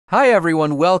Hi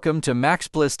everyone, welcome to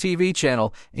maxplustv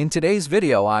channel. In today's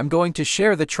video, I'm going to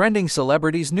share the trending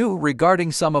celebrities new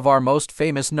regarding some of our most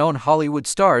famous known Hollywood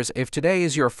stars. If today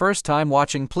is your first time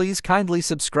watching, please kindly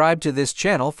subscribe to this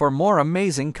channel for more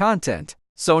amazing content.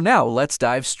 So now let's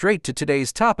dive straight to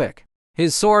today's topic.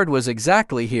 His sword was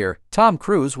exactly here. Tom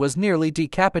Cruise was nearly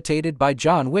decapitated by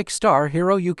John Wick star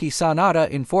Hiroyuki Sanada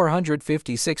in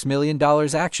 $456 million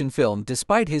action film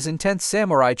despite his intense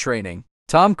samurai training.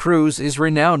 Tom Cruise is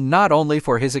renowned not only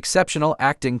for his exceptional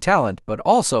acting talent but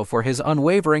also for his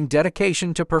unwavering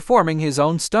dedication to performing his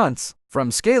own stunts.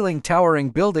 From scaling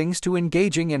towering buildings to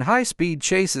engaging in high-speed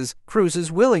chases,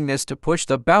 Cruise's willingness to push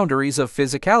the boundaries of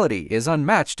physicality is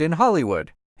unmatched in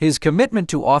Hollywood. His commitment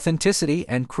to authenticity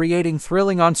and creating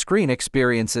thrilling on-screen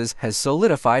experiences has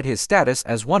solidified his status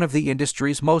as one of the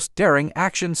industry's most daring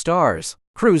action stars.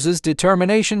 Cruise's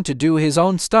determination to do his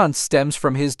own stunts stems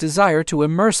from his desire to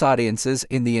immerse audiences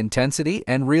in the intensity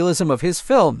and realism of his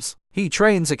films. He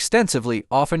trains extensively,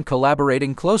 often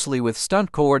collaborating closely with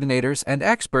stunt coordinators and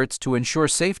experts to ensure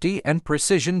safety and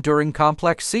precision during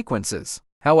complex sequences.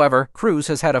 However, Cruise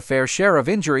has had a fair share of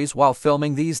injuries while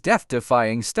filming these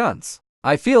death-defying stunts.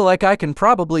 I feel like I can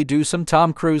probably do some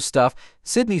Tom Cruise stuff.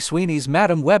 Sydney Sweeney's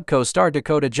Madam Web co-star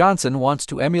Dakota Johnson wants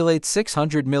to emulate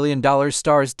 $600 million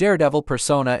star's Daredevil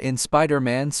persona in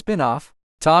Spider-Man spin-off.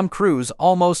 Tom Cruise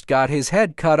almost got his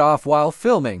head cut off while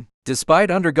filming.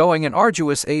 Despite undergoing an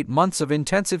arduous 8 months of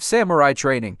intensive samurai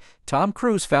training, Tom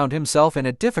Cruise found himself in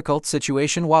a difficult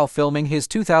situation while filming his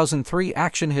 2003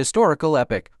 action historical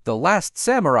epic, The Last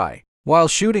Samurai. While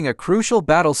shooting a crucial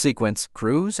battle sequence,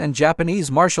 Cruise and Japanese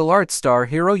martial arts star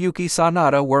Hiroyuki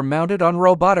Sanada were mounted on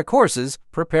robotic horses,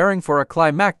 preparing for a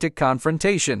climactic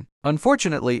confrontation.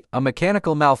 Unfortunately, a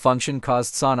mechanical malfunction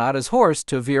caused Sanada's horse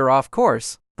to veer off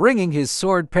course, bringing his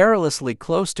sword perilously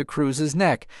close to Cruise's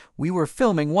neck. "We were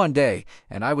filming one day,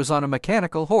 and I was on a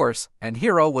mechanical horse, and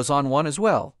Hiro was on one as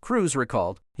well," Cruise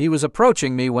recalled. "He was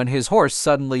approaching me when his horse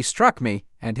suddenly struck me,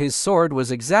 and his sword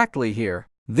was exactly here."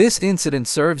 This incident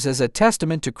serves as a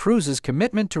testament to Cruise's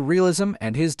commitment to realism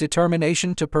and his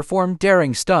determination to perform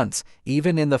daring stunts,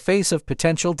 even in the face of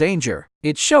potential danger.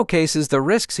 It showcases the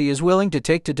risks he is willing to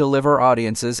take to deliver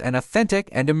audiences an authentic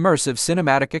and immersive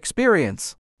cinematic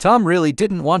experience. Tom really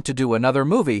didn't want to do another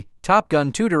movie. Top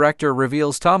Gun 2 director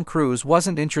reveals Tom Cruise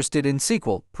wasn't interested in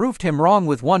sequel, proved him wrong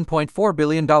with $1.4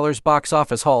 billion box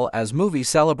office haul as movie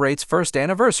celebrates first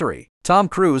anniversary. Tom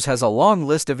Cruise has a long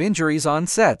list of injuries on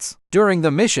sets. During the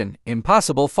Mission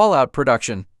Impossible Fallout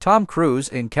production, Tom Cruise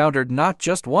encountered not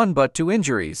just one but two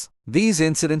injuries. These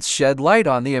incidents shed light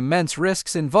on the immense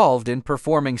risks involved in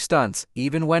performing stunts,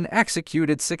 even when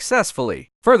executed successfully.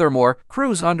 Furthermore,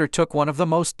 Cruise undertook one of the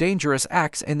most dangerous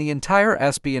acts in the entire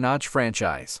espionage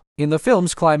franchise. In the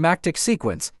film's climactic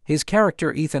sequence, his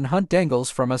character Ethan Hunt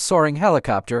dangles from a soaring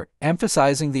helicopter,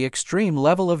 emphasizing the extreme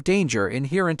level of danger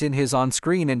inherent in his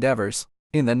on-screen endeavors.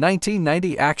 In the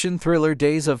 1990 action thriller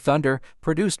Days of Thunder,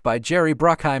 produced by Jerry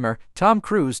Bruckheimer, Tom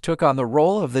Cruise took on the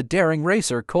role of the daring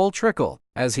racer Cole Trickle,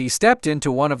 as he stepped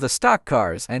into one of the stock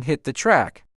cars and hit the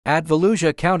track. At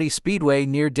Volusia County Speedway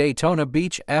near Daytona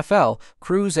Beach, FL,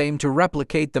 Cruise aimed to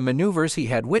replicate the maneuvers he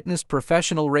had witnessed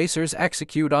professional racers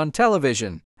execute on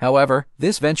television. However,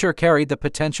 this venture carried the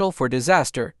potential for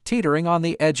disaster, teetering on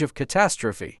the edge of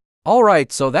catastrophe.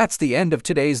 Alright, so that's the end of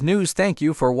today's news. Thank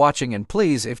you for watching, and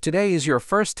please, if today is your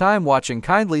first time watching,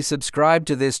 kindly subscribe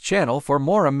to this channel for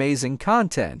more amazing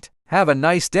content. Have a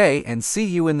nice day and see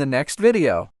you in the next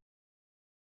video.